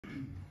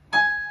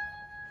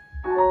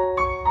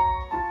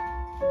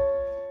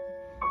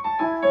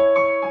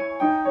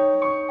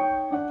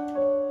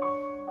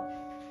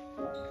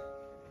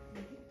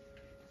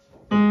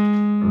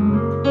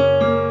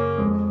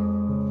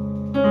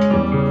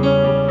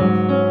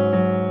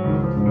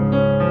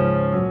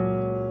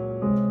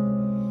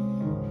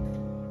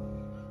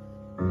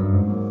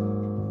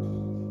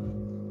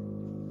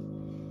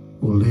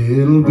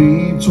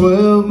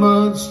12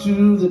 months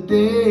to the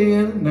day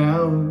and an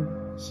hour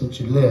since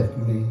you left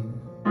me.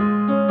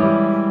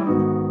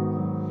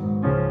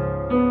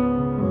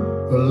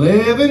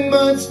 11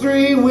 months,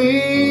 3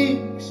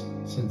 weeks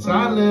since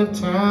I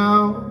left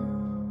town.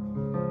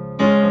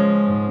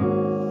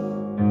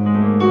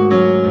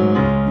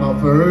 My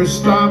first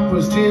stop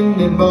was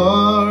Tendon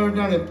Bar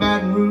down at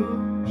Baton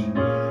Rouge,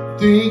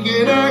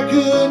 thinking I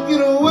could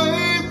get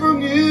away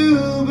from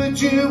you,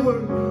 but you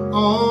were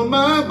on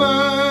my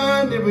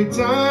mind every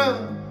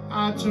time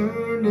I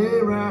turned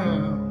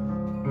around.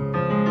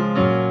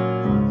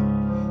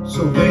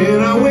 So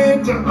then I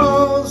went to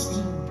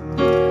Austin,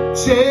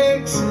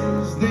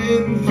 Texas,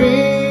 then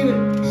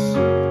Phoenix,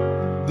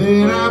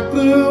 then I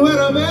flew out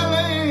of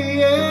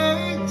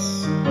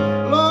LAX.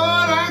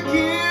 Lord, I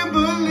can't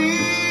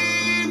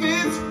believe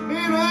it's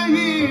been a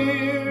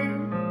year.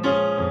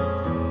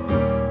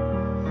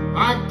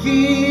 I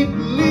keep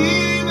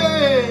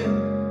leaving,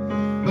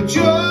 but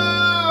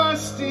you're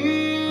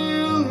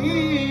still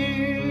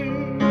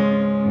here.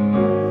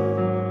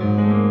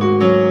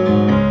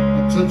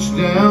 I touched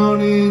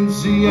down in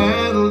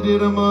Seattle,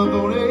 did a month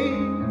on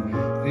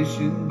a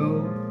fishing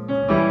boat.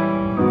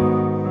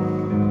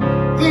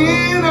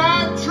 Then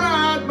I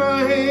tried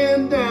my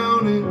hand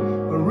down in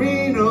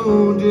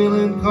Reno,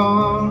 dealing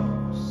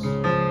cars.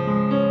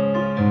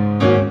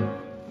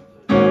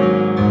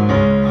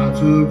 I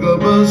took a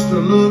bus to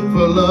look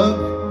for luck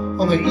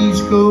on the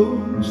East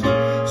Coast,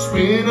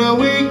 spent a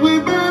week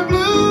with Bird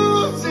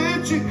Blues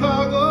in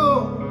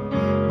Chicago,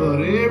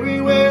 but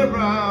everywhere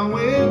I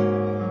went,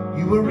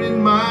 you were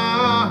in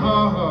my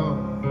heart.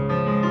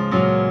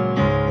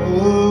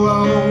 Oh, I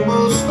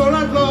almost thought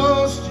I'd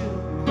lost you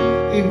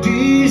in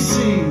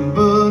D.C.,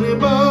 but in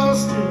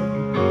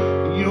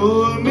Boston,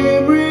 your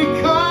memory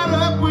caught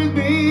up with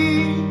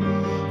me.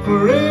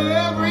 For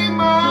every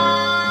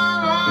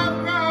mile I've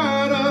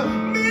cried a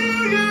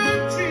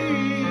million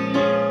tears.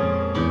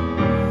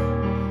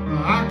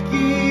 I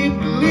keep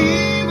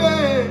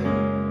leaving,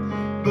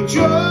 but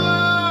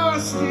you're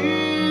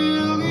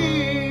still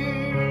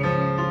here.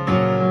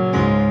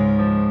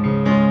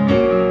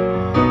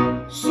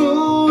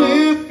 So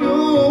if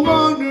you're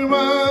wondering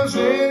why I'm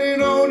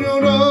standing on your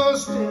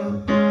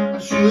doorstep, I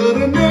should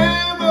have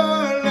never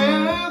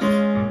left.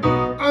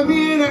 I'm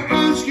here to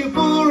ask you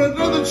for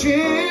another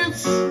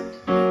chance,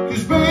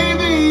 'cause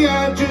baby,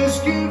 I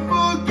just can't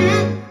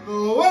forget the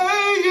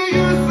way you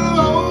used to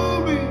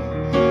hold me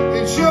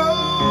and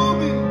show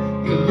me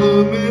you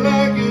love me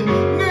like you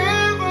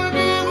never,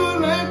 never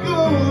let go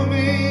of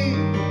me.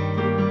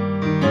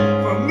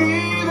 For me,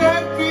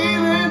 that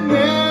feeling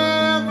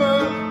never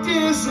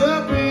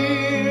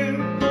disappeared.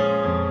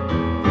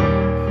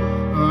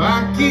 I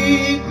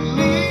keep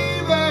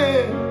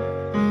leaving,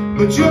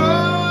 but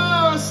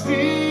you're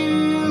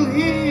still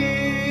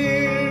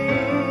here.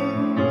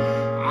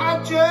 I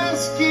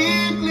just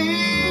keep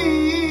leaving,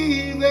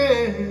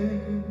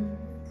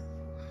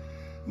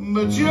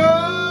 but you're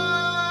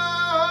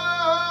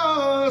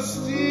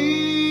still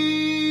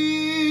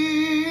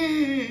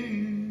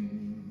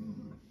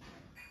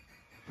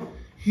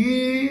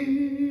here.